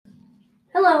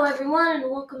Hello, everyone, and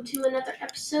welcome to another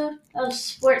episode of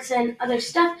Sports and Other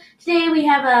Stuff. Today we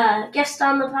have a guest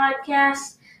on the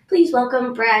podcast. Please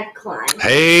welcome Brad Klein.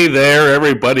 Hey there,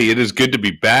 everybody. It is good to be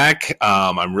back.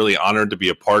 I'm really honored to be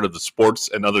a part of the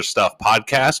Sports and Other Stuff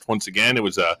podcast. Once again, it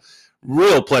was a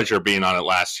real pleasure being on it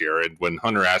last year. And when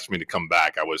Hunter asked me to come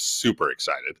back, I was super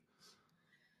excited.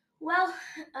 Well,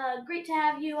 great to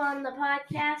have you on the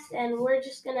podcast, and we're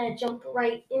just going to jump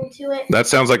right into it. That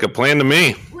sounds like a plan to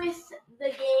me. With the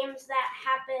games that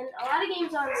happened, a lot of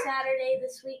games on Saturday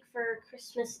this week for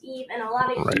Christmas Eve, and a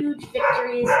lot of huge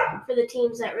victories for the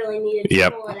teams that really needed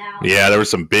to pull it out. Yeah, there were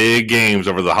some big games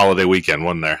over the holiday weekend,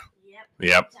 wasn't there?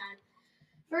 Yep.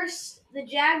 First, the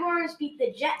Jaguars beat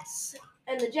the Jets.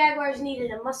 And the Jaguars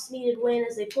needed a much-needed win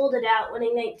as they pulled it out,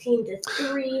 winning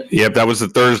 19-3. Yep, that was the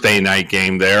Thursday night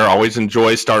game there. Always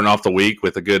enjoy starting off the week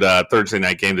with a good Thursday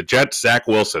night game. The Jets, Zach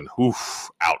Wilson.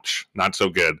 Ouch. Not so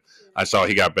good. I saw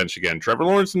he got benched again. Trevor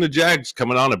Lawrence and the Jags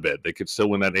coming on a bit. They could still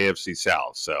win that AFC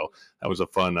South. So that was a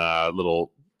fun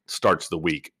little start to the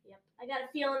week. I got a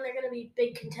feeling they're going to be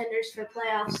big contenders for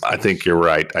playoffs. I think you're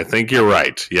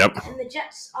right. Yep. And the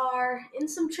Jets are in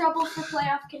some trouble for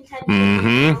playoff contention.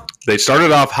 Mm-hmm. They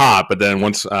started off hot, but then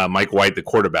once Mike White, the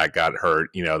quarterback, got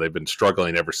hurt, they've been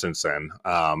struggling ever since then.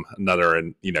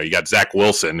 You got Zach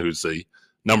Wilson, who's the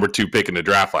number 2 pick in the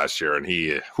draft last year, and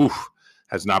he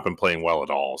has not been playing well at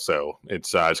all. So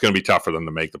it's going to be tough for them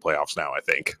to make the playoffs now, I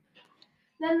think.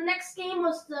 Then the next game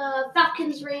was the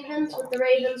Falcons-Ravens, with the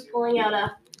Ravens pulling out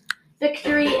a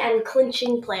victory and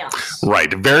clinching playoffs.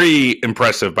 Right. Very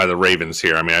impressive by the Ravens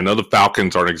here. I mean, I know the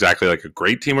Falcons aren't exactly like a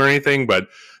great team or anything, but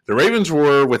the Ravens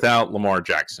were without Lamar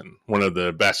Jackson, one of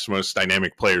the best, most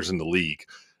dynamic players in the league.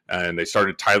 And they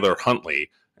started Tyler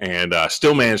Huntley and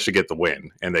still managed to get the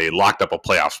win. And they locked up a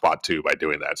playoff spot, too, by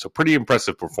doing that. So pretty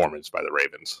impressive performance by the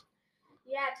Ravens.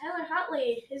 Yeah, Tyler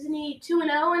Huntley, isn't he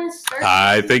 2-0 in his start?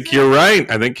 I think you're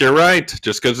right.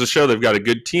 Just goes to show they've got a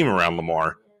good team around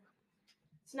Lamar.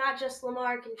 It's not just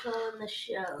Lamar controlling the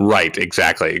show. Right,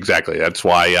 exactly. That's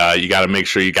why you got to make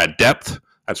sure you got depth.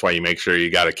 That's why you make sure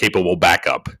you got a capable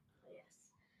backup. Yes.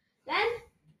 Then,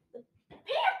 the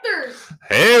Panthers.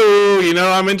 Hey,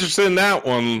 I'm interested in that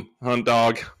one, Hunt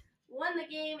Dog. Won the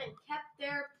game and kept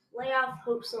their playoff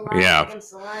hopes alive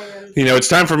against the Lions. It's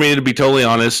time for me to be totally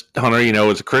honest, Hunter.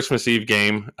 It's a Christmas Eve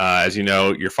game. As you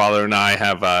know, your father and I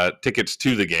have tickets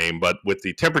to the game, but with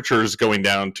the temperatures going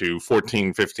down to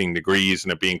 14, 15 degrees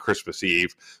and it being Christmas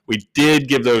Eve, we did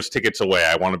give those tickets away.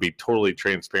 I want to be totally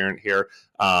transparent here.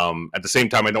 At the same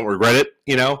time, I don't regret it.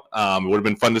 It would have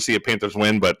been fun to see a Panthers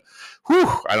win, but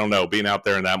I don't know. Being out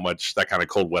there in that kind of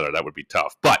cold weather, that would be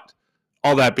tough. But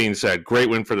all that being said,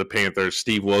 great win for the Panthers.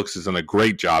 Steve Wilkes has done a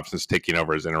great job since taking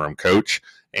over as interim coach,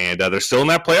 and they're still in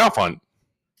that playoff hunt.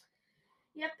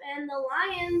 Yep, and the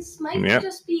Lions might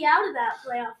just be out of that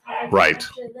playoff hunt. Right.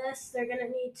 After this, they're going to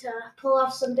need to pull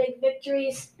off some big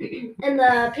victories, and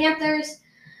the Panthers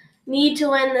need to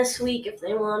win this week if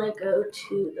they want to go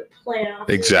to the playoffs.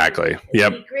 Exactly.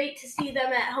 It'd be great to see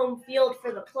them at home field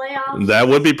for the playoffs. That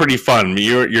would be pretty fun.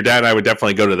 Your dad and I would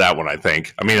definitely go to that one, I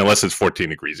think. I mean, unless it's 14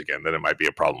 degrees again, then it might be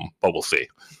a problem, but we'll see.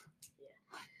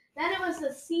 Then it was the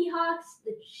Seahawks,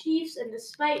 the Chiefs, and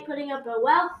despite putting up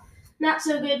a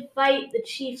not-so-good fight, the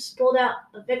Chiefs pulled out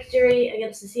a victory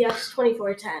against the Seahawks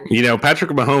 24-10. Patrick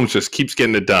Mahomes just keeps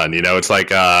getting it done. It's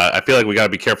like I feel like we got to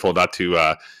be careful not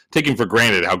to take him for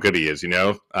granted how good he is. He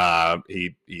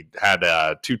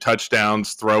had 2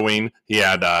 touchdowns throwing. He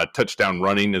had a touchdown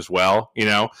running as well,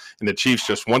 and the Chiefs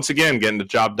just once again getting the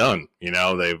job done.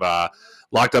 They've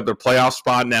locked up their playoff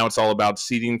spot. Now it's all about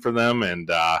seeding for them,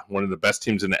 and one of the best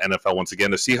teams in the NFL once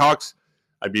again, the Seahawks.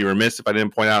 I'd be remiss if I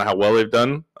didn't point out how well they've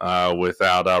done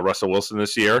without Russell Wilson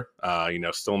this year.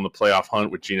 Still in the playoff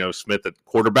hunt with Geno Smith at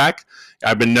quarterback.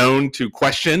 I've been known to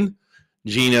question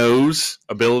Geno's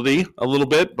ability a little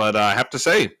bit, but I have to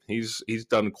say he's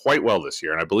done quite well this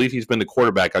year, and I believe he's been the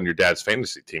quarterback on your dad's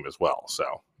fantasy team as well.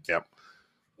 So, yep.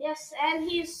 Yes, and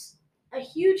he's a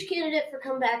huge candidate for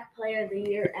comeback player of the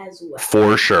year as well.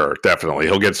 For sure, definitely.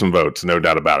 He'll get some votes, no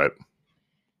doubt about it.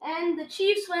 And the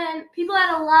Chiefs, when people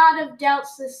had a lot of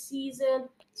doubts this season,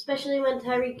 especially when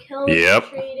Tyreek Hill was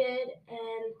traded,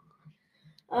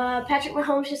 and Patrick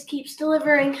Mahomes just keeps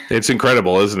delivering. It's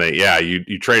incredible, isn't it? Yeah,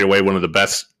 you trade away one of the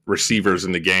best receivers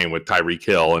in the game with Tyreek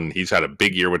Hill, and he's had a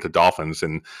big year with the Dolphins.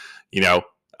 And,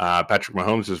 Patrick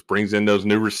Mahomes just brings in those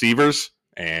new receivers,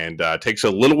 and takes a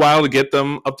little while to get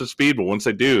them up to speed, but once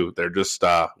they do, they're just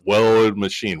a well-oiled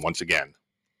machine once again.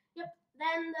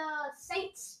 Then the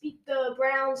Saints beat the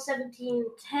Browns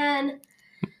 17-10.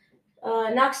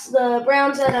 knocks the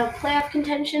Browns out of playoff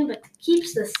contention, but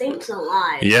keeps the Saints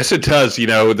alive. Yes, it does.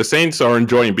 The Saints are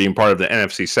enjoying being part of the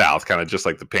NFC South, kind of just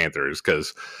like the Panthers,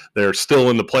 because they're still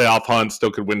in the playoff hunt,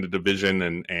 still could win the division,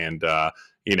 and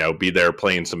be there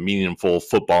playing some meaningful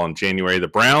football in January. The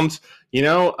Browns,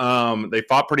 they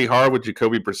fought pretty hard with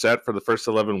Jacoby Brissett for the first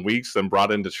 11 weeks, then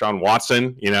brought in Deshaun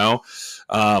Watson.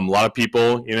 A lot of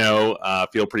people,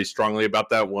 feel pretty strongly about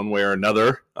that one way or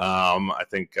another. I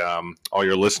think all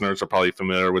your listeners are probably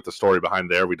familiar with the story behind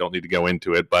there. We don't need to go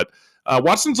into it, but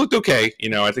Watson's looked okay.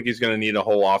 I think he's going to need a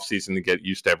whole offseason to get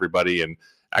used to everybody and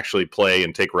actually play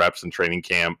and take reps in training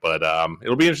camp. But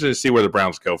it'll be interesting to see where the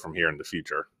Browns go from here in the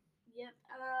future.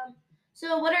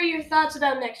 So what are your thoughts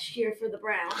about next year for the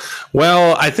Browns?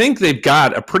 Well, I think they've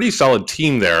got a pretty solid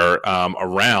team there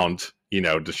around,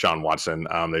 Deshaun Watson.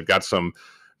 They've got some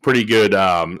pretty good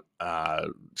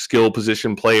skill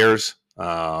position players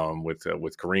with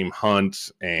Kareem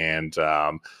Hunt. And,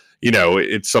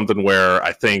 it's something where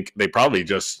I think they probably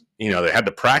just, they had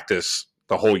to practice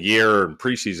the whole year and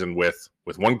preseason with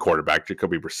one quarterback,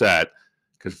 Jacoby Brissett,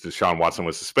 because Deshaun Watson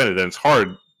was suspended. And it's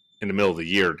hard in the middle of the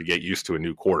year to get used to a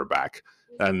new quarterback.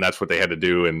 And that's what they had to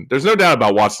do. And there's no doubt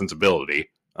about Watson's ability.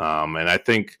 And I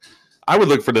think I would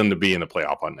look for them to be in the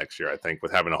playoff hunt next year, I think,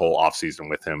 with having a whole offseason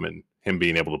with him and him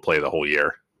being able to play the whole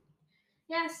year.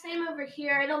 Yeah, same over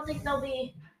here. I don't think they'll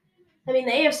be – the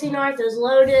AFC North is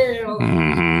loaded. It'll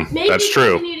maybe that's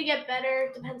true. Continue to get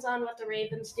better. Depends on what the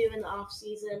Ravens do in the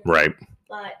offseason. Right.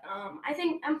 But I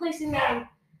think I'm placing them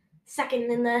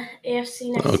second in the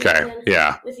AFC next season. Okay,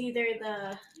 yeah. With either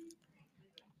the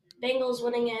Bengals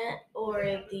winning it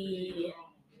or the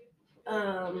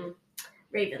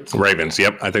Ravens. Ravens,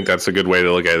 yep. I think that's a good way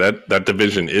to look at it. That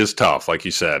division is tough, like you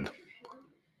said.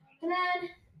 And then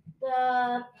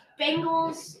the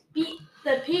Bengals beat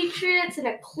the Patriots in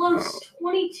a close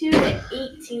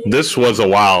 22-18. This was a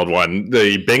wild one.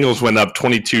 The Bengals went up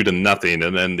 22-0,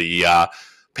 and then the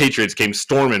Patriots came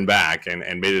storming back and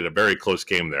made it a very close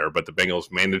game there, but the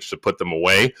Bengals managed to put them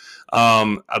away.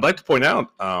 I'd like to point out,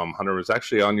 Hunter was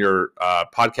actually on your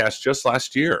podcast just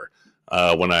last year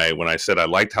when I said I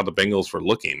liked how the Bengals were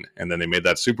looking, and then they made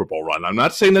that Super Bowl run. I'm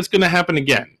not saying that's going to happen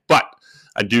again, but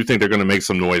I do think they're going to make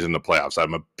some noise in the playoffs.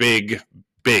 I'm a big,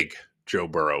 big Joe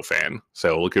Burrow fan,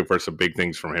 so looking for some big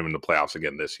things from him in the playoffs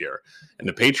again this year. And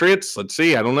the Patriots, let's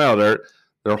see. I don't know.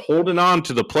 They're holding on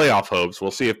to the playoff hopes.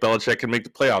 We'll see if Belichick can make the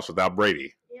playoffs without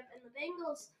Brady. Yep, and the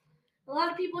Bengals, a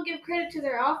lot of people give credit to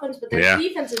their offense, but their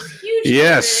defense is hugely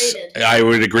Yes, underrated. I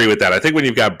would agree with that. I think when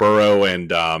you've got Burrow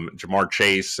and Jamar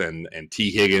Chase and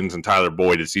T. Higgins and Tyler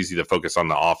Boyd, it's easy to focus on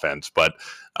the offense. But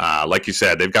like you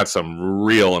said, they've got some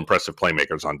real impressive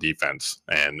playmakers on defense,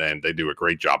 and they do a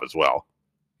great job as well.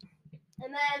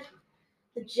 And then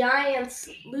the Giants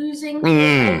losing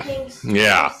the Vikings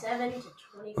 7-24.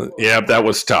 Yeah, that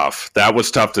was tough. That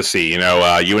was tough to see. You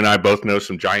and I both know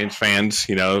some Giants fans,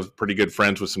 pretty good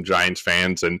friends with some Giants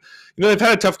fans. And, they've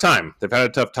had a tough time. They've had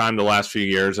a tough time the last few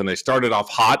years. And they started off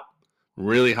hot,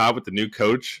 really hot with the new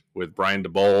coach, with Brian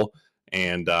DeBoll.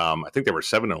 And I think they were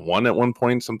 7-1 at one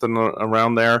point, something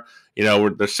around there.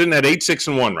 They're sitting at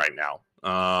 8-6-1 right now.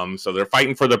 So they're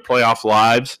fighting for their playoff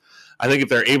lives. I think if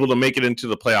they're able to make it into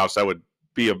the playoffs, that would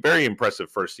be a very impressive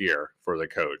first year for the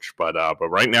coach. But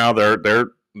right now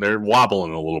they're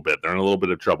wobbling a little bit. They're in a little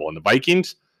bit of trouble. And the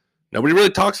Vikings, nobody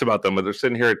really talks about them, but they're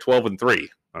sitting here at 12-3.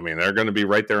 They're going to be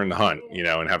right there in the hunt,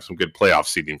 and have some good playoff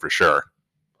seeding for sure.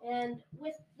 And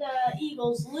with the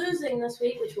Eagles losing this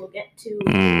week, which we'll get to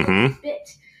in a bit,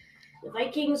 the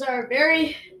Vikings are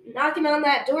very knocking on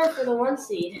that door for the 1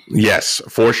 seed. Yes,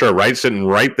 for sure. Right, sitting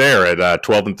right there at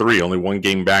 12-3, only one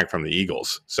game back from the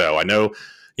Eagles. So I know,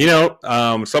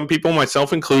 some people,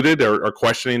 myself included, are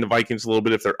questioning the Vikings a little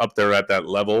bit if they're up there at that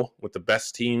level with the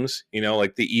best teams,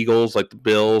 like the Eagles, like the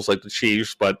Bills, like the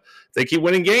Chiefs. But if they keep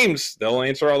winning games, they'll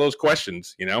answer all those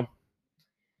questions, Okay,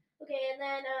 and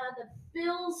then the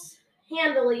Bills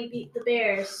handily beat the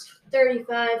Bears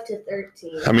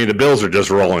 35-13. The Bills are just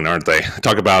rolling, aren't they?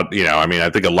 Talk about, I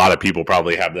think a lot of people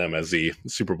probably have them as the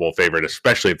Super Bowl favorite,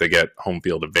 especially if they get home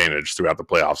field advantage throughout the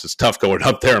playoffs. It's tough going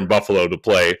up there in Buffalo to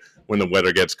play when the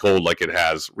weather gets cold like it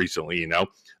has recently,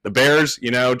 The Bears,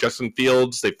 Justin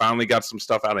Fields, they finally got some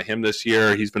stuff out of him this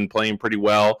year. He's been playing pretty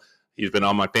well. He's been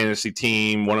on my fantasy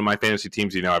team. One of my fantasy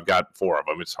teams, I've got 4 of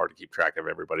them. It's hard to keep track of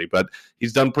everybody, but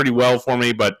he's done pretty well for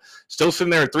me. But still sitting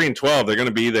there at 3-12, they're going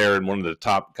to be there in one of the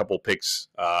top couple picks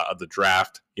of the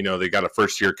draft. They got a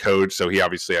first-year coach, so he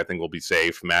obviously, I think, will be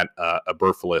safe. Matt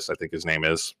Eberflus, I think his name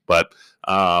is. But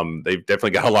they've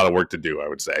definitely got a lot of work to do, I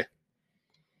would say.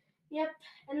 Yep,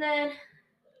 and then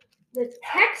The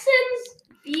Texans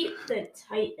beat the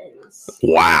Titans.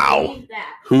 Wow. Believe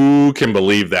that. Who can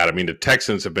believe that? I mean, the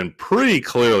Texans have been pretty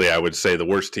clearly, I would say, the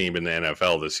worst team in the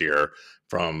NFL this year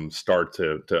from start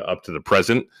to up to the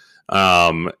present.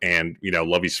 And,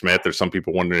 Lovie Smith, there's some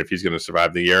people wondering if he's going to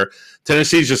survive the year.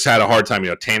 Tennessee's just had a hard time.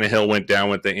 Tannehill went down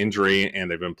with the injury, and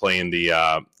they've been playing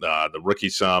the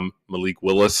rookie Malik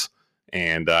Willis,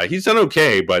 and he's done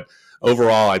okay, but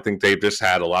overall, I think they've just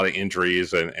had a lot of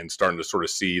injuries and starting to sort of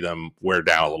see them wear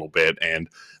down a little bit. And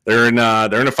they're in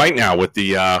a fight now with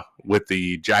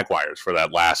the Jaguars for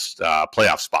that last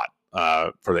playoff spot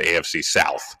for the AFC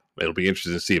South. It'll be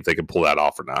interesting to see if they can pull that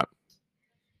off or not.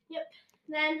 Yep.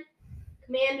 Then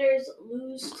Commanders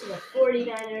lose to the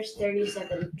 49ers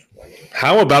 37-20.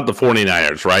 How about the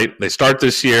 49ers, right? They start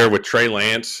this year with Trey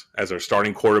Lance as their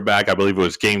starting quarterback. I believe it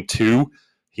was game 2.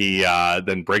 He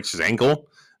then breaks his ankle.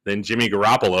 Then Jimmy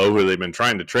Garoppolo, who they've been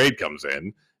trying to trade, comes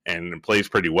in and plays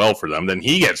pretty well for them. Then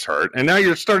he gets hurt. And now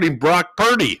you're starting Brock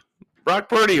Purdy. Brock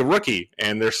Purdy, a rookie.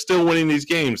 And they're still winning these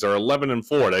games. They're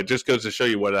 11-4. That just goes to show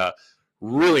you what a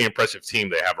really impressive team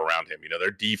they have around him.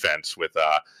 Their defense with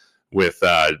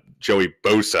Joey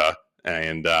Bosa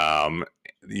and,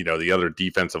 the other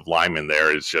defensive lineman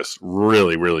there is just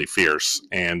really, really fierce.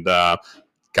 And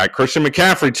got Christian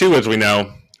McCaffrey, too, as we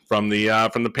know, from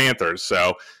the Panthers.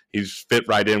 So he's fit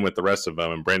right in with the rest of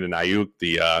them. And Brandon Ayuk,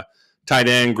 the tight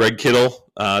end, Greg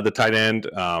Kittle, the tight end.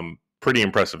 Pretty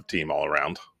impressive team all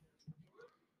around.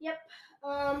 Yep.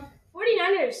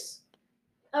 49ers.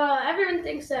 Everyone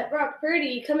thinks that Brock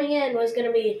Purdy coming in was going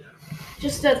to be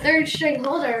just a third-string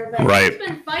holder, but right. He's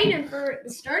been fighting for the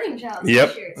starting job Yep.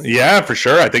 this year. Yeah, for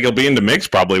sure. I think he'll be in the mix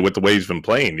probably with the way he's been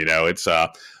playing. It's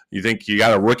you think you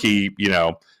got a rookie,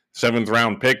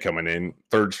 7th-round pick coming in,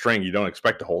 third string. You don't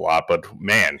expect a whole lot, but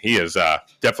man, he has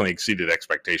definitely exceeded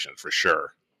expectations for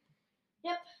sure.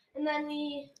 Yep, and then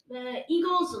the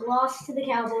Eagles lost to the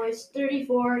Cowboys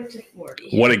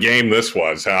 34-40. What a game this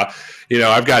was, huh?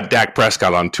 I've got Dak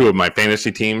Prescott on 2 of my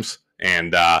fantasy teams,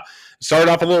 and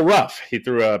started off a little rough. He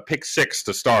threw a pick 6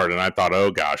 to start, and I thought, oh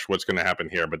gosh, what's going to happen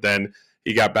here? But then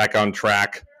he got back on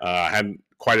track, had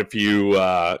quite a few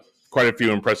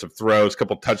impressive throws, a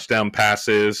couple touchdown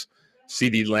passes,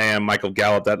 CeeDee Lamb, Michael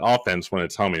Gallup. That offense, when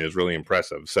it's humming, is really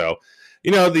impressive. So,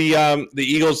 the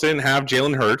Eagles didn't have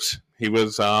Jalen Hurts. He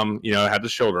was, had the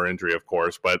shoulder injury, of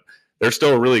course, but they're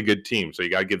still a really good team. So you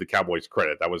got to give the Cowboys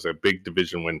credit. That was a big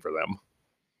division win for them.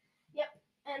 Yep.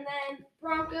 And then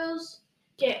Broncos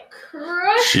get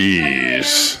crushed.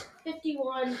 Jeez.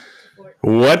 51-40.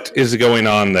 What is going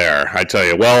on there? I tell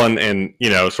you. Well, and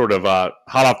sort of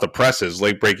hot off the presses,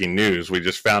 late breaking news. We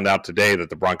just found out today that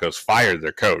the Broncos fired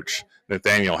their coach,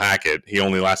 Nathaniel Hackett. He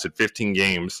only lasted 15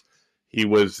 games. He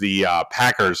was the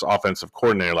Packers offensive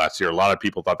coordinator last year. A lot of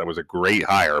people thought that was a great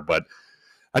hire, but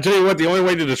I tell you what, the only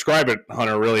way to describe it,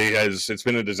 Hunter, really is it's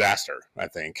been a disaster, I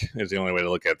think, is the only way to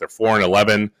look at it. They're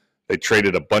 4-11. They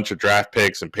traded a bunch of draft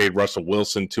picks and paid Russell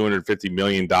Wilson $250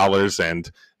 million,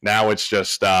 and now it's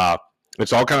just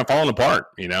it's all kind of falling apart,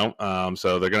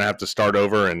 So they're going to have to start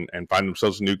over and find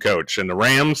themselves a new coach. And the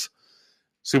Rams,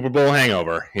 Super Bowl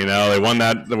hangover. They won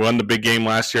the big game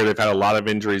last year. They've had a lot of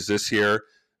injuries this year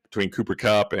between Cooper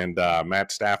Kupp and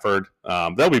Matt Stafford.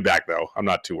 They'll be back, though. I'm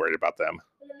not too worried about them.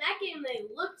 In that game, they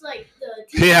looked like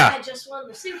the team that had just won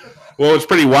the Super Bowl. Well, it's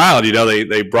pretty wild.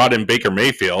 They brought in Baker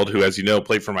Mayfield, who, as you know,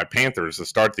 played for my Panthers to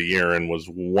start the year and was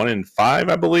 1-5,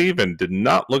 I believe, and did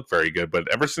not look very good. But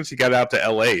ever since he got out to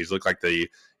L.A., he's looked like the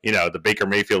Baker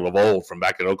Mayfield of old from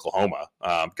back at Oklahoma.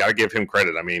 Got to give him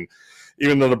credit. I mean,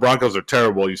 even though the Broncos are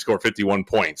terrible, you score 51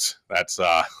 points. That's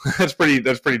pretty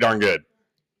darn good.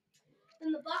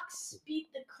 And the Bucs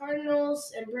beat the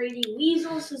Cardinals, and Brady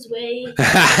weasels his way.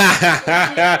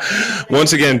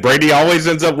 Once again, Brady always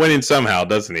ends up winning somehow,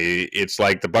 doesn't he? It's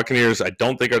like the Buccaneers, I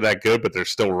don't think are that good, but they're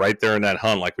still right there in that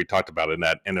hunt, like we talked about in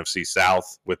that NFC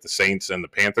South with the Saints and the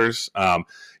Panthers.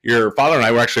 Your father and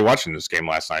I were actually watching this game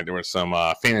last night. There were some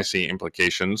fantasy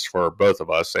implications for both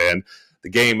of us, and the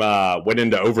game went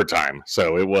into overtime,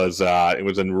 so it was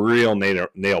a real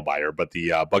nail biter. But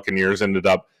the Buccaneers ended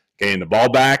up getting the ball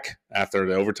back after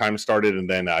the overtime started, and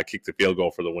then kicked the field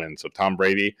goal for the win. So Tom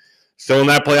Brady still in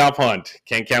that playoff hunt.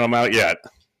 Can't count him out yet.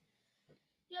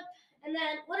 Yep. And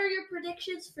then what are your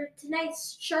predictions for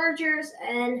tonight's Chargers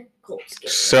and Colts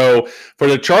game? So for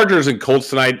the Chargers and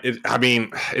Colts tonight,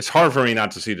 it's hard for me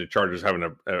not to see the Chargers having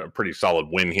a pretty solid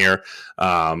win here.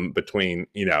 Between,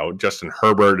 Justin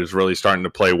Herbert is really starting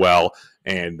to play well,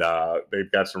 and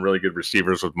they've got some really good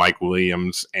receivers with Mike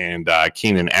Williams and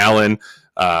Keenan Allen.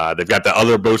 They've got the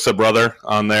other Bosa brother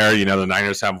on there. The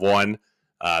Niners have one.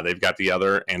 They've got the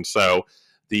other. And so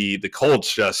the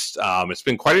Colts just it's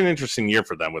been quite an interesting year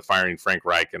for them with firing Frank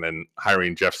Reich and then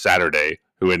hiring Jeff Saturday,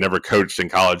 who had never coached in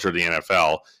college or the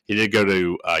NFL. He did go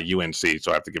to UNC,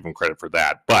 so I have to give him credit for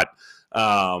that. But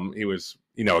he was,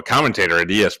 a commentator at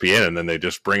ESPN, and then they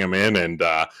just bring him in, and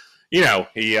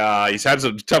he's had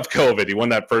some tough go of it. He won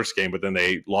that first game, but then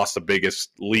they lost the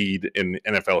biggest lead in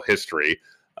NFL history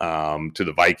to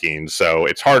the Vikings. So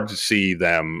it's hard to see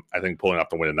them, I think, pulling off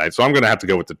the win tonight. So I'm going to have to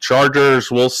go with the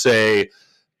Chargers. We'll say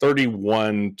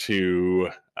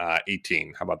 31-18.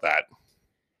 How about that?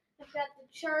 I've got the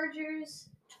Chargers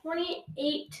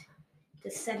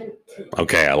 28-17.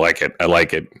 Okay, I like it.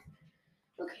 Okay.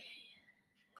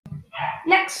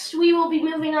 Next, we will be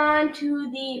moving on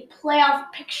to the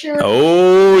playoff picture.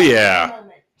 Oh, yeah.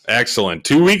 Excellent.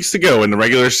 2 weeks to go in the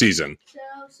regular season.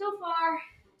 So far,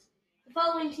 the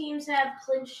following teams have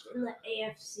clinched in the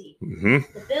AFC. Mm-hmm.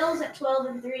 The Bills at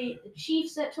 12-3, the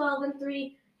Chiefs at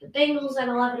 12-3, the Bengals at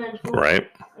 11-4, right,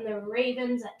 and the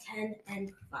Ravens at 10-5.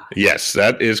 Yes,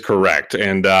 that is correct.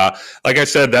 And like I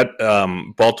said, that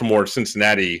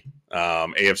Baltimore-Cincinnati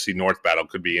AFC North battle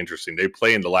could be interesting. They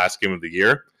play in the last game of the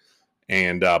year,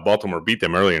 and Baltimore beat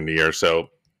them early in the year. So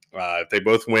if they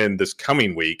both win this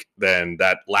coming week, then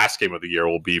that last game of the year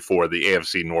will be for the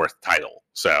AFC North title.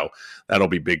 So that'll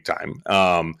be big time.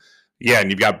 And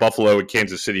you've got Buffalo and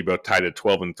Kansas City both tied at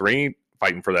 12-3.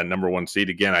 Fighting for that number one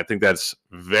seed again. I think that's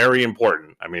very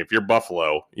important. I mean, if you're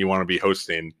Buffalo, you want to be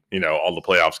hosting, all the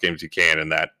playoffs games you can in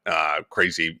that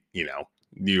crazy,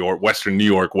 Western New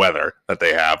York weather that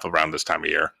they have around this time of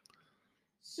year.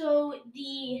 So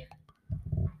the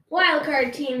wild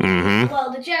card team,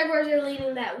 well, the Jaguars are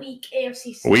leading that weak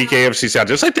AFC South. Weak AFC South,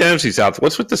 just like the NFC South.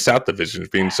 What's with the South divisions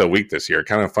being so weak this year?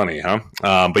 Kind of funny, huh?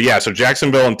 So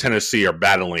Jacksonville and Tennessee are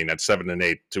battling at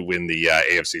 7-8 to win the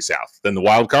AFC South. Then the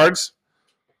wild cards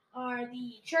are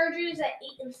the Chargers at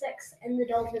 8-6 and the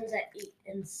Dolphins at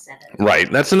 8-7. Right.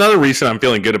 That's another reason I'm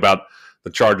feeling good about the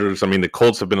Chargers. I mean, the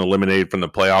Colts have been eliminated from the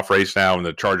playoff race now, and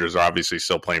the Chargers are obviously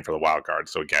still playing for the wild card.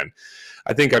 So again,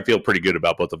 I think I feel pretty good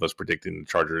about both of us predicting the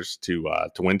Chargers to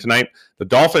win tonight. The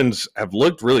Dolphins have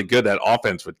looked really good, that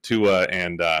offense with Tua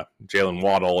and Jalen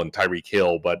Waddle and Tyreek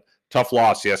Hill, but tough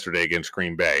loss yesterday against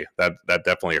Green Bay. That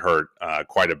definitely hurt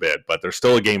quite a bit, but they're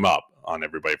still a game up on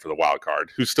everybody for the wild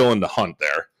card. Who's still in the hunt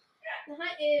there? The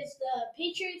hunt is the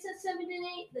Patriots at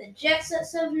 7-8, the Jets at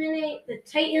 7-8, the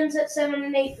Titans at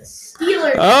 7-8, the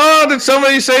Steelers. Oh, did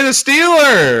somebody say the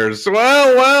Steelers?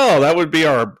 Well, that would be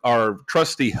our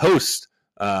trusty host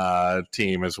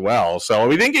team as well. So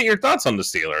we didn't get your thoughts on the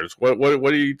Steelers.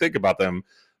 What do you think about them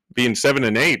being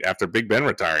 7-8 after Big Ben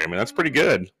retiring? I mean, that's pretty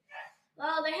good.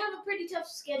 Well, they have a pretty tough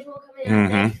schedule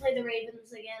coming up. They play the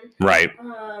Ravens again. Right.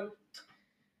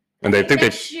 And they think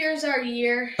next year's our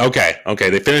year. Okay.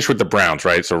 They finished with the Browns,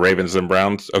 right? So Ravens and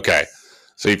Browns. Okay.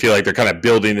 So you feel like they're kind of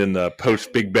building in the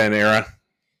post-Big Ben era?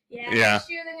 Yeah. Next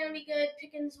year they're going to be good.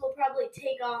 Pickens will probably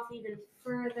take off even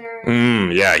further.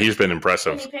 Yeah, he's been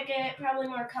impressive. Kenny Pickett, probably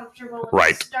more comfortable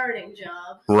with the starting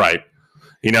job. Right.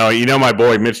 You know, my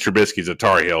boy Mitch Trubisky's a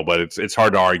Tar Heel, but it's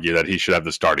hard to argue that he should have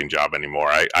the starting job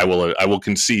anymore. I will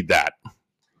concede that.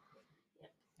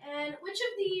 And which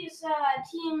of these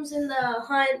teams in the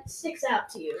hunt sticks out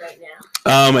to you right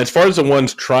now? As far as the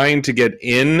ones trying to get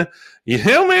in,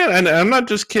 man, and I'm not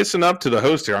just kissing up to the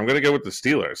host here. I'm going to go with the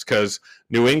Steelers because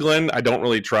New England, I don't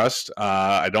really trust.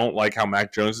 I don't like how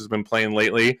Mac Jones has been playing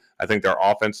lately. I think their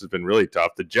offense has been really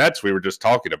tough. The Jets, we were just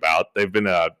talking about, they've been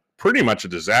pretty much a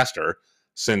disaster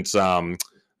since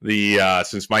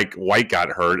since Mike White got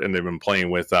hurt, and they've been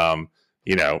playing with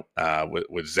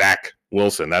with Zach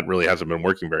Wilson. That really hasn't been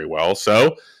working very well.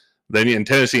 So then in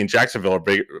Tennessee and Jacksonville are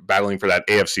battling for that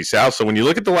AFC South. So when you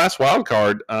look at the last wild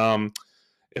card,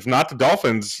 if not the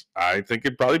Dolphins, I think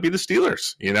it'd probably be the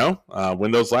Steelers.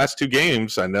 Win those last two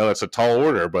games. I know that's a tall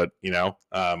order, but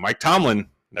Mike Tomlin,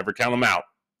 never count him out.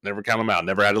 Never count him out.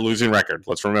 Never had a losing record.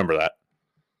 Let's remember that.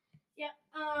 Yeah.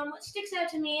 What sticks out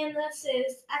to me in this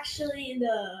is actually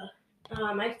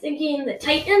I'm thinking the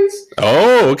Titans.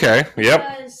 Oh, okay.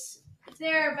 Yep. Because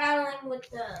they're battling with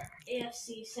the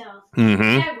AFC South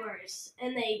Jaguars,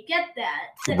 and they get that.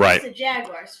 It's the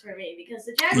Jaguars for me because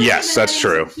the Jaguars yes, have been that's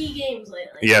true. Some key games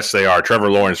lately. Yes, they are. Trevor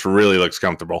Lawrence really looks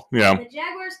comfortable. Yeah. And the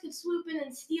Jaguars could swoop in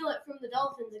and steal it from the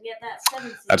Dolphins and get that 7th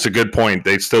seed. That's a good point.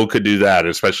 They still could do that,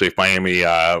 especially if Miami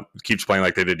keeps playing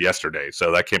like they did yesterday.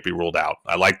 So that can't be ruled out.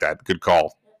 I like that. Good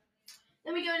call.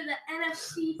 Then we go to the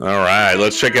NFC. All right,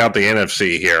 let's check out the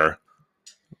NFC here.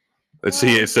 Let's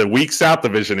see. It's the weak South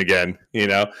division again.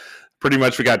 Pretty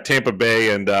much we got Tampa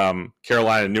Bay and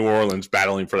Carolina and New Orleans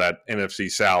battling for that NFC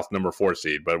South number 4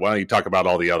 seed. But why don't you talk about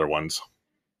all the other ones?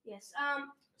 Yes.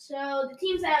 So the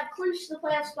teams that have clinched the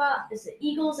playoff spot is the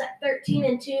Eagles at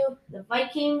 13-2, the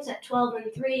Vikings at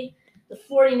 12-3, the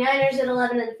 49ers at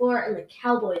 11-4, and the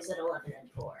Cowboys at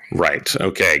 11-4. Right.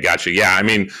 Okay. Gotcha. Yeah. I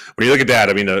mean, when you look at that,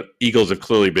 I mean, the Eagles have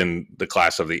clearly been the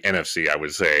class of the NFC, I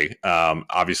would say.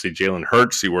 Obviously, Jalen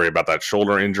Hurts, you worry about that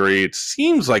shoulder injury. It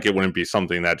seems like it wouldn't be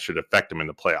something that should affect him in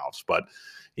the playoffs, but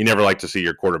you never like to see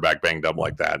your quarterback banged up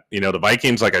like that. The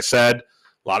Vikings, like I said,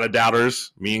 a lot of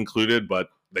doubters, me included, but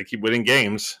they keep winning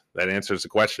games. That answers the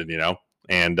question,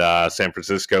 And San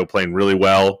Francisco playing really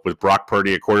well with Brock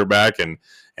Purdy at quarterback, and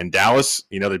Dallas,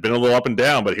 they've been a little up and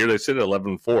down, but here they sit at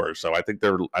 11-4. So I think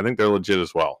they're legit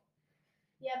as well.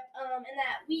 Yep. And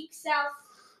that weak South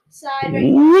side.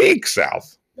 Weak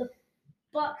South. The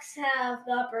Bucks have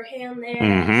the upper hand there,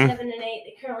 Mm-hmm. 7-8.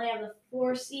 They currently have the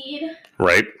 4 seed.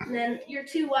 Right. And then your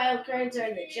 2 wild cards are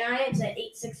the Giants at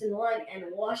 8-6-1 and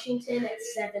Washington at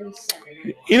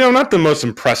 7-7-1. Not the most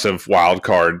impressive wild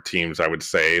card teams, I would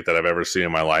say, that I've ever seen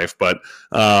in my life, but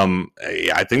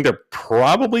I think they're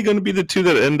probably going to be the 2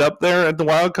 that end up there at the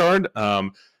wild card.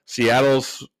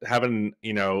 Seattle's having,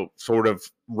 sort of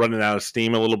running out of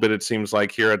steam a little bit, it seems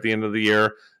like, here at the end of the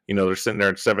year. They're sitting there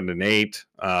at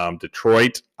 7-8.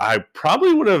 Detroit, I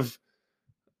probably would have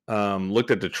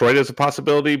looked at Detroit as a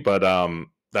possibility, but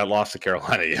that loss to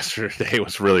Carolina yesterday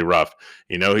was really rough.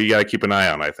 You got to keep an eye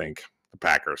on, I think, the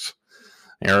Packers.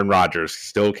 Aaron Rodgers,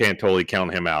 still can't totally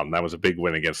count him out, and that was a big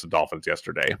win against the Dolphins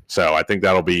yesterday. So I think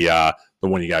that'll be the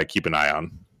one you got to keep an eye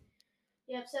on.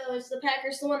 Yep, so is the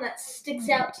Packers the one that sticks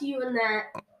out to you in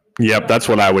that? Yep, that's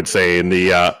what I would say in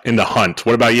the hunt.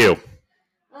 What about you?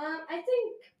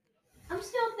 I'm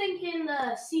still thinking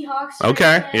the Seahawks.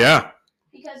 Okay, yeah.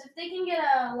 Because if they can get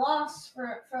a loss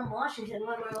from Washington,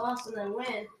 one more loss and then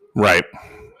win, right?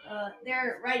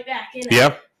 They're right back in it.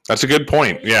 Yep, that's a good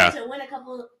point. Yeah. To win a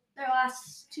couple of their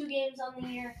last 2 games on the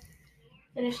year,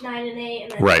 finish 9-8,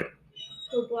 and then right.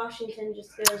 Hope Washington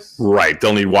just goes. Right,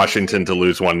 they'll need Washington to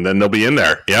lose one, then they'll be in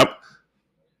there. Yep.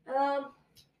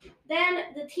 Then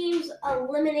the teams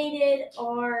eliminated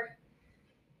are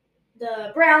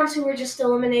the Browns, who were just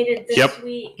eliminated this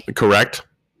week. Correct.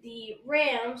 The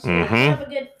Rams, who have a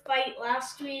good fight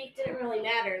last week, didn't really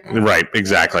matter. Right,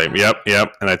 exactly.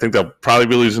 Yep. And I think they'll probably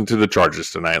be losing to the Chargers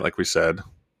tonight, like we said.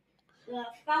 The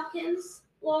Falcons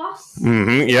lost.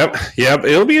 Yep.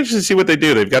 It'll be interesting to see what they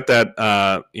do. They've got that,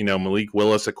 Malik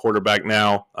Willis at quarterback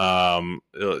now.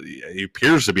 He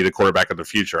appears to be the quarterback of the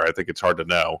future. I think it's hard to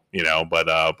know,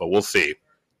 but we'll see.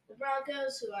 The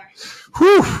Broncos,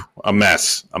 who are a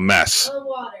mess. full of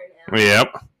water now.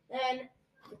 Yep. Then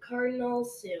the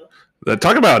Cardinals too.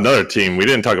 Talk about another team. We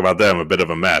didn't talk about them. A bit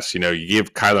of a mess. You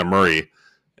give Kyler Murray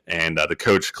and the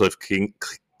coach Cliff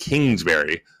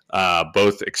Kingsbury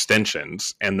both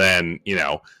extensions, and then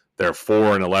they're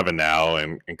 4-11 now,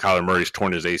 and Kyler Murray's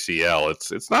torn his ACL.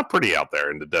 It's not pretty out there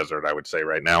in the desert, I would say,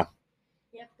 right now.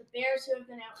 Yep, the Bears, who have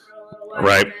been out for a little while.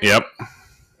 Right. Now. Yep.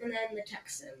 And then the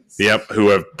Texans. Yep, who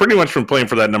have pretty much been playing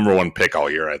for that number 1 pick all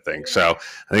year, I think. Yeah. So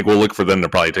I think we'll look for them to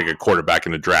probably take a quarterback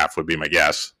in the draft, would be my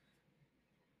guess.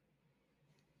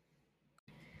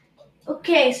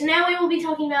 Okay, so now we will be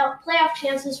talking about playoff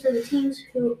chances for the teams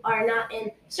who are not in.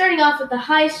 Starting off with the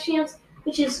highest chance,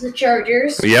 which is the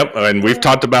Chargers. Yep, and we've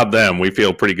talked about them. We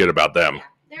feel pretty good about them. Yeah,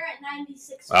 they're at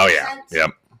 96%. Oh, yeah. Yep.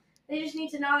 They just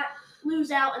need to not lose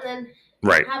out and then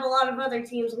have a lot of other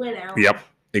teams win out. Yep,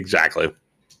 exactly.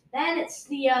 Then it's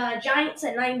the Giants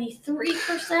at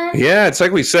 93%. Yeah, it's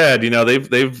like we said.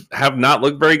 They've have not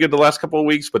looked very good the last couple of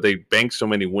weeks, but they banked so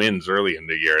many wins early in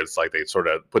the year. It's like they sort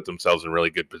of put themselves in really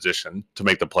good position to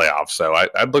make the playoffs. So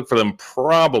I'd look for them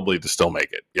probably to still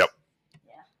make it. Yep.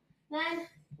 Yeah. Then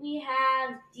we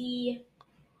have the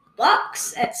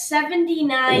Bucks at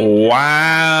 79%.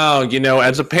 Wow.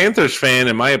 As a Panthers fan,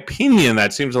 in my opinion,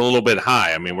 that seems a little bit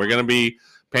high. I mean,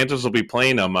 Panthers will be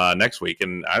playing them next week,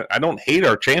 and I don't hate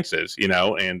our chances,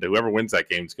 and whoever wins that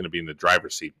game is going to be in the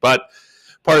driver's seat. But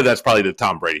part of that's probably the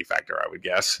Tom Brady factor, I would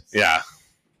guess. Yeah.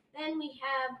 Then we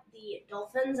have the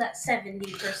Dolphins at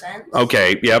 70%.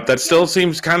 Okay, yep, that still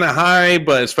seems kind of high,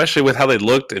 but especially with how they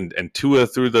looked, and Tua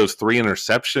threw those 3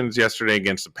 interceptions yesterday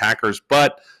against the Packers.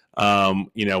 But when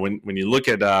you look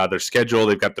at their schedule,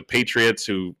 they've got the Patriots,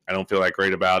 who I don't feel that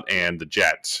great about, and the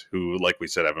Jets, who, like we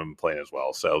said, haven't been playing as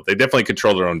well. So they definitely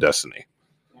control their own destiny.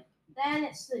 Then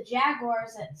it's the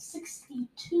Jaguars at 62%.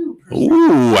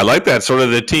 Ooh, I like that. Sort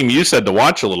of the team you said to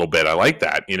watch a little bit. I like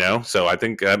that, So I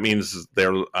think that means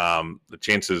they're the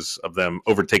chances of them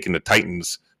overtaking the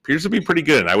Titans appears to be pretty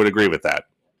good, and I would agree with that.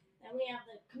 Then we have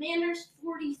the Commanders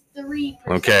 43%.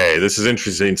 Okay, this is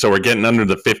interesting. So we're getting under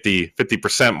the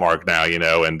 50% mark now,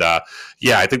 and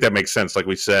yeah, I think that makes sense. Like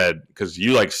we said, because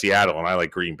you like Seattle and I like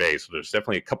Green Bay, so there's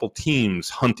definitely a couple teams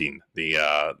hunting the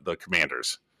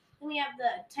Commanders. Then we have the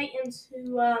Titans,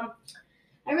 who I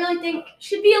really think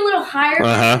should be a little higher.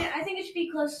 I think it should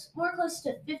be more close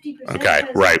to 50%. Okay,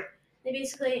 right. They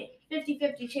basically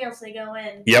 50-50 chance they go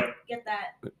in. Yep. Get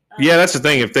that. Yeah, that's the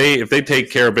thing. If they take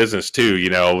care of business too,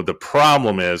 the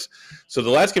problem is, so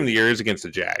the last game of the year is against the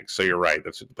Jags. So you're right.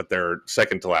 But their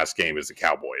second to last game is the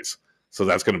Cowboys. So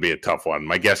that's going to be a tough one.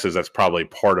 My guess is that's probably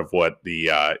part of what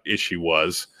the issue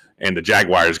was. And the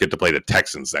Jaguars get to play the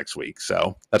Texans next week.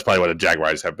 So that's probably why the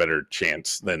Jaguars have better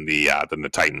chance than the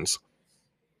Titans.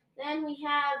 Then we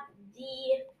have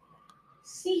the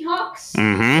Seahawks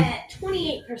at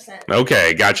 28%.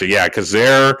 Okay, gotcha. Yeah, because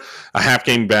they're a half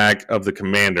game back of the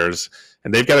Commanders,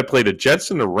 and they've got to play the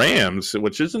Jets and the Rams,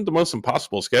 which isn't the most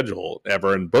impossible schedule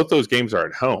ever, and both those games are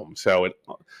at home.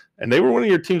 And they were one of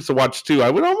your teams to watch too. I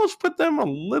would almost put them a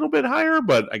little bit higher,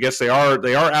 but I guess they are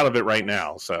out of it right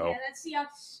now. So yeah, that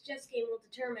Seahawks Jets game will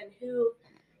determine who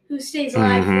stays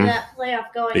alive for that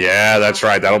playoff going. Yeah, that's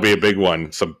right. That'll be a big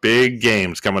one. Some big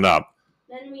games coming up.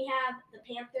 Then we have the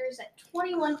Panthers at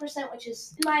 21%, which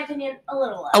is, in my opinion, a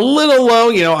little low. A little low.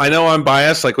 I know I'm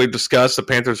biased, like we've discussed. The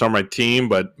Panthers are my team,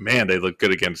 but man, they look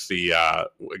good against the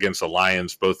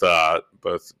Lions. Both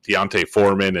Deontay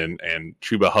Foreman and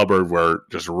Chuba Hubbard were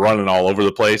just running all over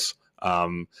the place.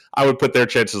 I would put their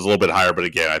chances a little bit higher, but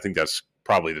again, I think that's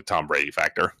probably the Tom Brady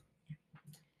factor.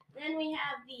 Then we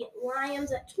have the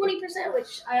Lions at 20%,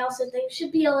 which I also think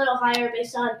should be a little higher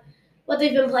based on what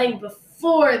they've been playing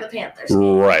before the Panthers.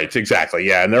 Right, exactly.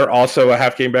 Yeah, and they're also a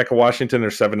half game back of Washington. They're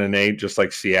 7-8, just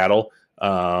like Seattle.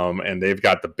 And they've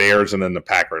got the Bears and then the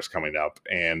Packers coming up.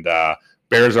 And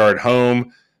Bears are at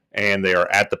home, and they are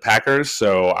at the Packers.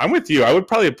 So I'm with you. I would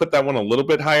probably put that one a little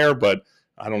bit higher, but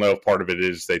I don't know if part of it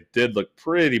is they did look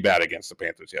pretty bad against the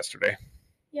Panthers yesterday.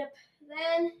 Yep.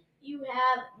 Then you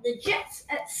have the Jets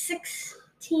at 16%.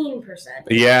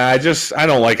 Yeah, I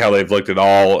don't like how they've looked at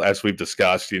all, as we've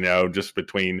discussed, just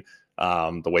between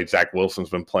the way Zach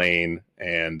Wilson's been playing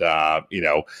and, I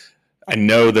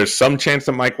know there's some chance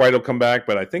that Mike White will come back,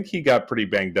 but I think he got pretty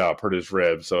banged up, hurt his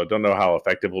ribs, so I don't know how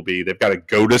effective he'll be. They've got to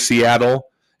go to Seattle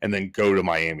and then go to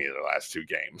Miami the last two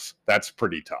games. That's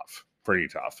pretty tough. Pretty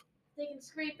tough. They can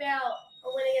scrape out a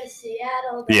win against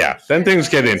Seattle. Then things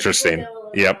get interesting.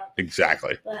 Yep,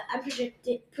 exactly. But I'm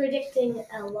predicting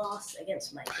a loss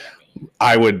against Miami.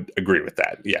 I would agree with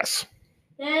that, yes.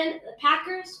 Then the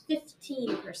Packers,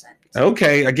 15%.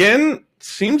 Okay, again,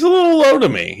 seems a little low to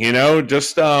me. I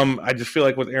just feel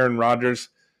like with Aaron Rodgers,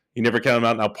 you never count him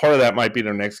out. Now, part of that might be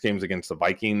their next games against the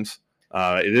Vikings.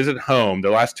 It is at home.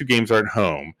 Their last two games are at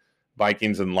home,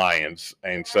 Vikings and Lions.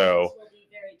 And so,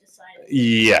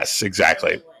 yes,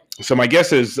 exactly. So my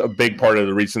guess is a big part of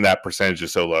the reason that percentage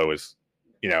is so low is,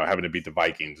 having to beat the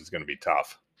Vikings is going to be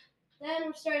tough. Then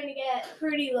we're starting to get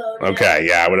pretty low now. Okay,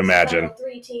 yeah, I would imagine.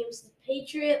 Three teams. The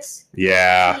Patriots,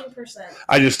 yeah. 15%.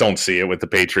 I just don't see it with the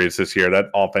Patriots this year. That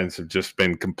offense has just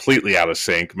been completely out of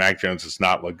sync. Mac Jones does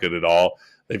not look good at all.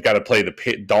 They've got to play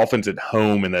the Dolphins at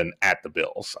home and then at the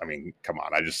Bills. I mean, come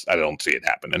on. I don't see it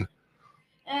happening.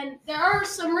 And there are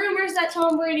some rumors that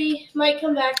Tom Brady might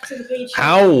come back to the Patriots.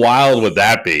 How wild would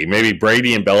that be? Maybe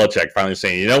Brady and Belichick finally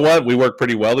saying, you know what, we work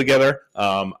pretty well together.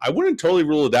 I wouldn't totally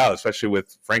rule it out, especially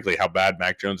with, frankly, how bad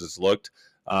Mac Jones has looked.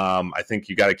 I think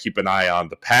you got to keep an eye on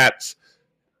the Pats.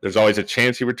 There's always a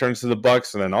chance he returns to the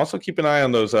Bucs, and then also keep an eye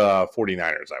on those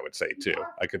 49ers, I would say, too.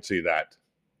 I could see that.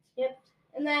 Yep.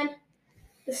 And then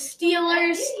the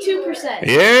Steelers, 2%.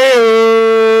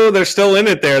 Yeah, they're still in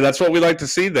it there. That's what we like to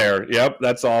see there. Yep,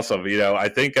 that's awesome. I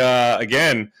think,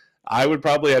 again, I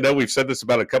know we've said this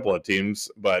about a couple of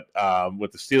teams, but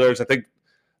with the Steelers, I think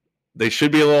they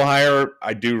should be a little higher.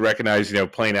 I do recognize,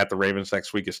 playing at the Ravens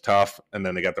next week is tough, and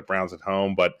then they got the Browns at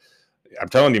home. But I'm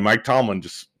telling you, Mike Tomlin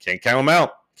just can't count them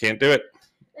out. Can't do it.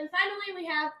 And finally, we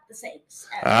have the Saints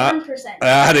at 1%.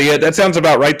 Yeah, that sounds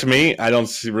about right to me. I don't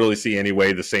really see any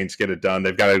way the Saints get it done.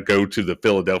 They've got to go to the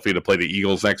Philadelphia to play the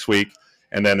Eagles next week,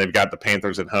 and then they've got the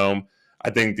Panthers at home.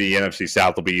 I think the NFC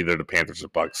South will be either the Panthers or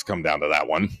Bucs. Come down to that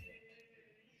one.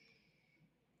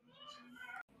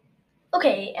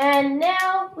 Okay, and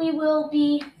now we will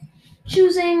be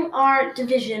choosing our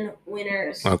division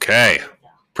winners. Okay,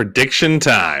 prediction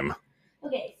time.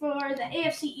 Okay, for the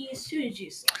AFC East, who did you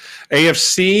select?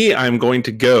 AFC, I'm going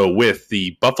to go with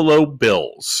the Buffalo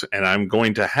Bills, and I'm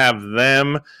going to have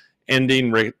them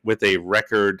ending with a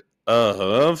record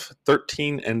of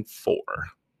 13-4.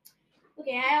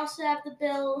 Okay, I also have the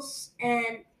Bills,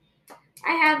 and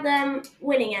I have them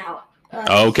winning out.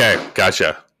 Okay,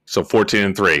 gotcha. So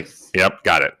 14-3. Yep,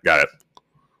 got it.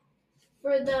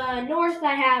 For the North,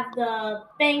 I have the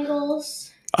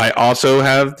Bengals. I also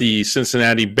have the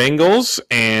Cincinnati Bengals,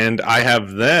 and I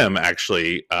have them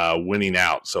actually winning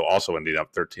out, so also ending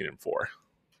up 13-4.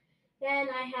 Then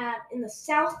I have in the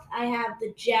South, I have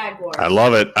the Jaguars. I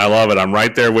love it. I'm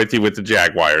right there with you with the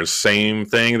Jaguars. Same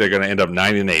thing. They're going to end up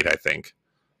 9-8, I think.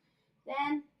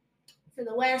 Then for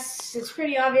the West, it's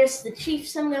pretty obvious the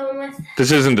Chiefs I'm going with.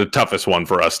 This isn't the toughest one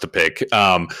for us to pick.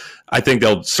 I think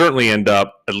they'll certainly end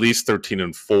up at least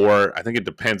 13-4. I think it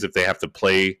depends if they have to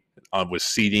play with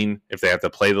seeding, if they have to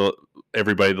play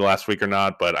everybody the last week or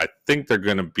not. But I think they're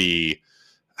going to be.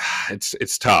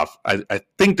 It's tough. I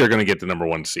think they're going to get the number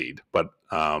 1 seed, but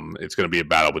it's going to be a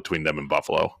battle between them and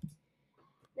Buffalo.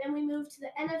 Then we move to the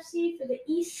NFC. For the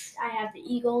East, I have the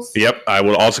Eagles. Yep, I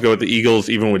will also go with the Eagles,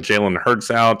 even with Jalen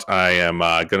Hurts out. I am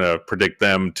going to predict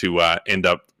them to end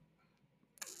up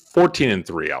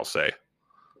 14-3, I'll say.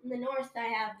 In the North, I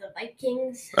have the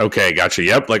Vikings. Okay, gotcha.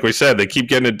 Yep, like we said, they keep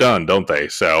getting it done, don't they?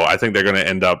 So I think they're going to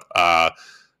end up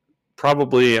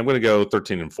probably, I'm going to go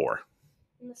 13-4.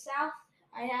 In the South,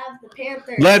 I have the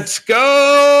Panthers. Let's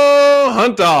go,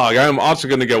 Hunt Dog. I'm also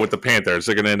going to go with the Panthers.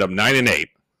 They're going to end up 9-8.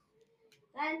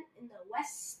 Then in the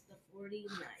West, the 49ers.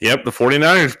 Yep, the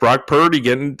 49ers. Brock Purdy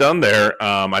getting done there.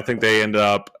 I think they end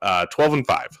up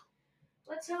 12-5.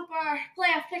 Let's hope our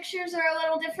playoff pictures are a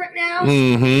little different now.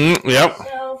 Mm-hmm. Yep.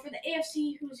 So for the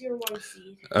AFC, who's your 1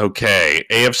 seed? Okay,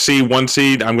 AFC 1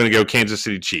 seed. I'm going to go Kansas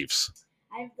City Chiefs.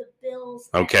 I have the Bills.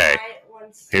 Okay. At my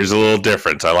 1 seed. Here's a little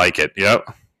difference. I like it.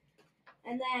 Yep.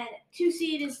 And then 2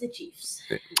 seed is the Chiefs.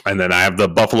 And then I have the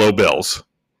Buffalo Bills.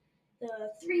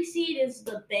 The 3 seed is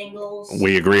the Bengals.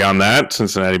 We agree on that.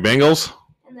 Cincinnati Bengals.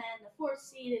 And then the 4th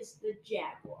seed is the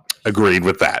Jaguars. Agreed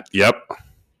with that. Yep.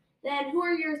 Then who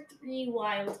are your 3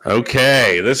 wild cards?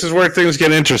 Okay, this is where things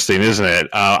get interesting, isn't it?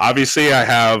 Obviously, I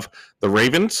have the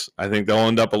Ravens. I think they'll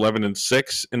end up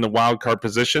 11-6 in the wild card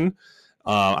position.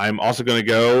 I'm also going to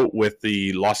go with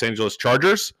the Los Angeles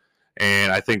Chargers,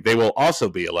 and I think they will also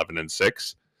be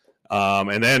 11-6.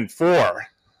 And then for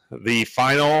the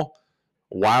final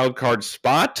wild card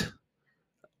spot,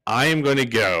 I am going to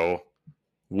go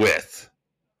with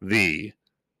the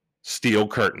Steel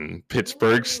Curtain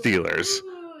Pittsburgh Steelers.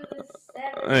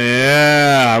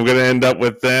 Yeah, I'm going to end up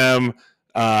with them.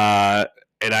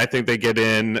 And I think they get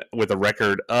in with a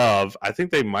record of, I think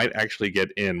they might actually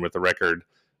get in with a record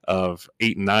of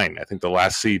 8-9. I think the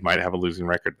last seed might have a losing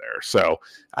record there. So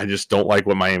I just don't like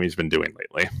what Miami's been doing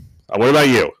lately. What about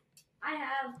you? I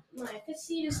have my 5th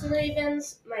seed is the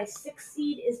Ravens. My 6th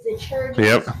seed is the Chargers.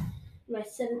 Yep. My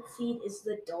 7th seed is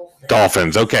the Dolphins.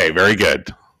 Dolphins. Okay, very good.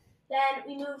 Then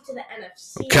we move to the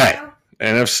NFC. Okay. Now.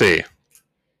 NFC.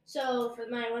 So for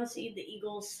my 1 seed, the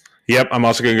Eagles. Yep, I'm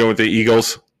also going to go with the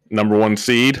Eagles, number 1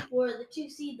 seed. For the 2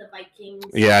 seed, the Vikings.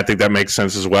 Yeah, I think that makes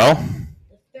sense as well.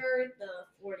 The 3rd, the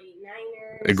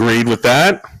 49ers. Agreed with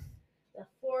that. The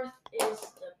 4th is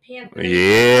the Panthers.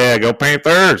 Yeah, go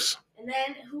Panthers. And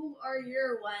then who are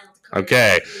your wild cards?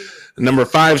 Okay. Number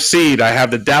 5 seed, I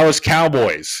have the Dallas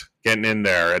Cowboys getting in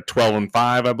there at 12-5,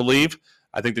 I believe.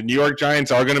 I think the New York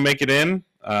Giants are going to make it in.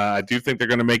 I do think they're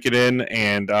going to make it in,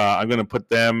 and I'm going to put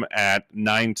them at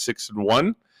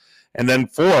 9-6-1. And then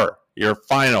for your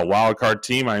final wild card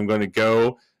team, I'm going to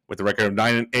go with the record of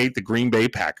 9-8, the Green Bay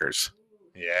Packers.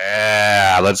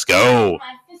 Yeah, let's go.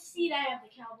 My 5th seed, I have the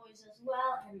Cowboys as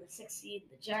well, and the 6th seed,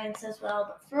 the Giants as well.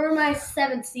 But for my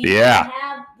 7th seed, Yeah. I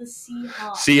have the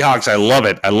Seahawks. Seahawks, I love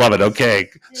it. Okay,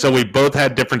 so we both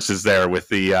had differences there with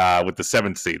the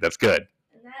 7th seed. That's good.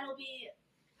 And that'll be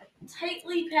a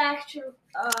tightly packed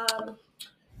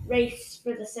race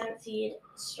for the 7th seed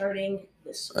starting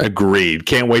this week. Agreed.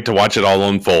 Can't wait to watch it all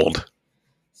unfold.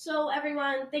 So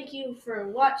everyone, thank you for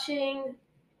watching.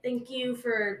 Thank you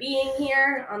for being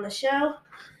here on the show.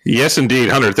 Yes, indeed,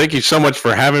 Hunter. Thank you so much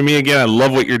for having me again. I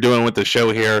love what you're doing with the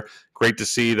show here. Great to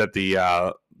see that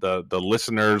the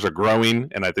listeners are growing,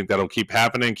 and I think that'll keep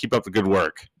happening. Keep up the good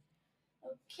work.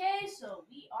 Okay,